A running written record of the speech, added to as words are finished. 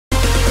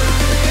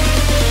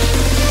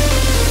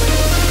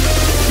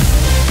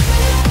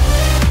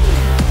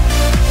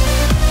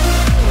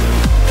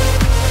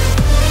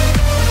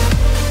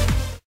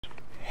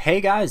Hey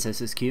guys,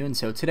 this is Q, and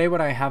so today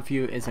what I have for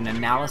you is an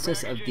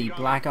analysis of the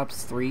Black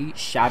Ops 3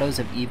 Shadows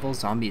of Evil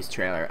Zombies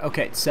trailer.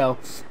 Okay, so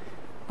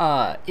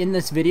in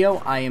this video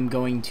I am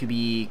going to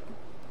be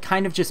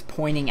kind of just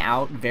pointing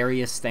out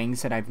various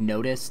things that I've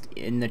noticed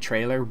in the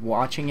trailer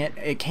watching it.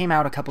 It came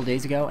out a couple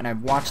days ago and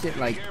I've watched it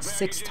like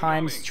 6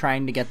 times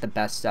trying to get the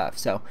best stuff.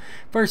 So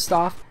first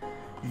off,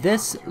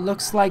 this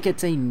looks like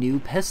it's a new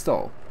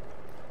pistol.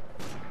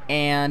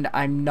 And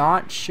I'm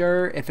not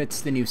sure if it's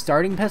the new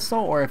starting pistol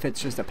or if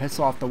it's just a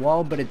pistol off the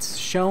wall, but it's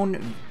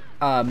shown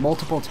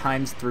multiple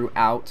times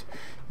throughout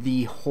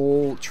the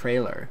whole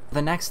trailer.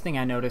 The next thing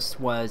I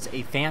noticed was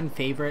a fan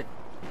favorite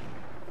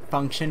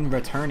function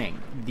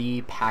returning,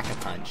 the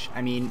Pack-a-Punch.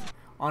 I mean,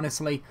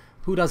 honestly,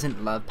 who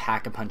doesn't love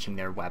Pack-a-Punching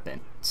their weapon?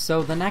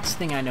 So the next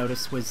thing I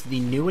noticed was the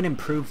new and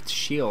improved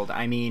shield.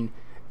 I mean,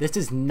 this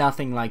is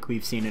nothing like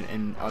we've seen it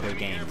in other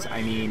games.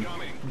 I mean,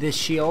 this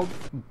shield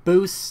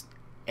boosts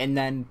and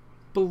then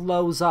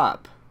blows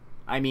up.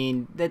 I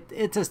mean,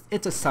 it's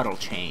a subtle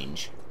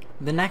change.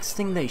 The next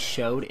thing they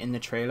showed in the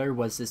trailer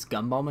was this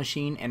gumball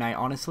machine, and I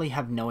honestly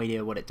have no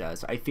idea what it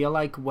does. I feel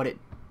like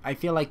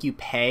you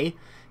pay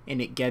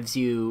and it gives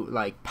you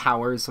like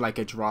powers like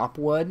a drop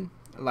would.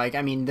 Like,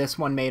 I mean, this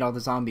one made all the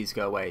zombies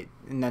go away,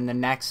 and then the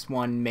next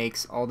one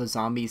makes all the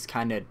zombies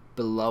kind of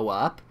blow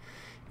up.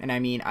 And I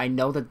mean, I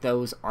know that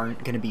those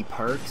aren't going to be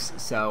perks,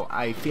 so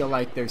I feel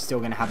like they're still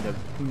going to have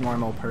the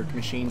normal perk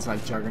machines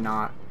like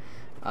Juggernaut,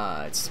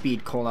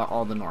 Speed Cola,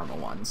 all the normal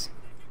ones.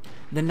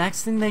 The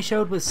next thing they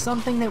showed was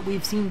something that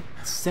we've seen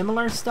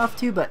similar stuff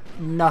to, but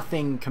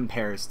nothing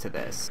compares to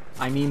this.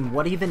 I mean,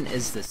 what even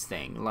is this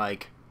thing?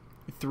 Like,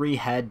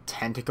 3-head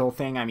tentacle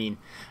thing? I mean,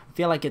 I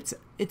feel like it's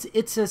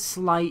a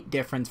slight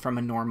difference from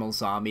a normal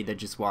zombie that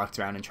just walks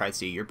around and tries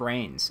to eat your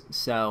brains.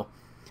 So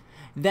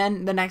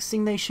then the next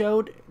thing they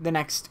showed, the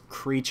next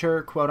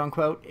creature, quote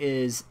unquote,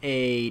 is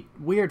a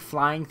weird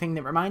flying thing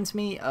that reminds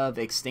me of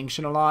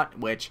Extinction a lot,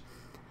 which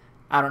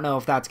I don't know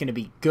if that's going to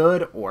be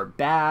good or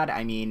bad.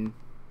 I mean,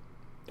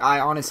 I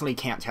honestly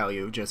can't tell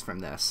you just from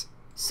this.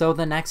 So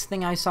the next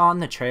thing I saw in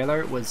the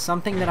trailer was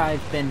something that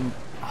I've been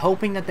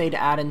hoping that they'd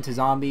add into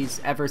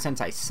zombies ever since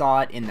I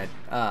saw it in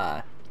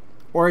the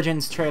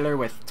Origins trailer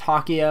with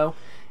Takeo.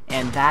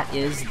 And that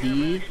is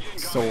the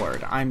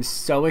sword. I'm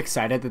so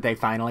excited that they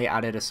finally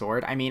added a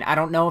sword. I mean, I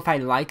don't know if I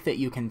like that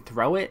you can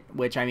throw it,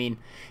 which, I mean,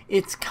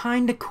 it's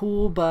kind of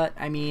cool, but,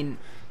 I mean,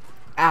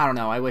 I don't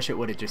know. I wish it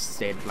would have just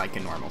stayed like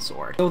a normal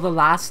sword. So the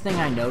last thing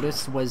I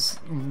noticed was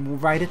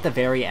right at the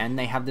very end,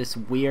 they have this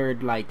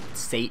weird, like,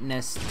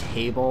 Satanist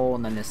table,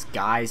 and then this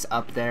guy's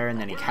up there,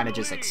 and then he kind of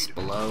just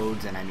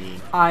explodes, and I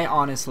mean, I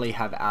honestly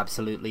have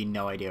absolutely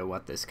no idea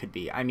what this could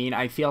be. I mean,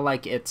 I feel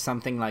like it's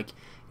something like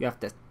you have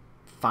to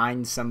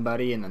find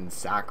somebody and then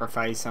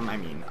sacrifice them. I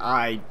mean,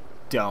 I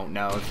don't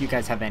know. If you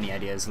guys have any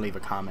ideas, leave a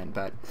comment.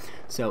 But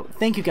so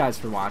thank you guys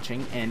for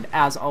watching, and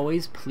as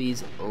always,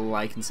 please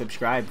like and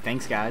subscribe.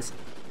 Thanks guys.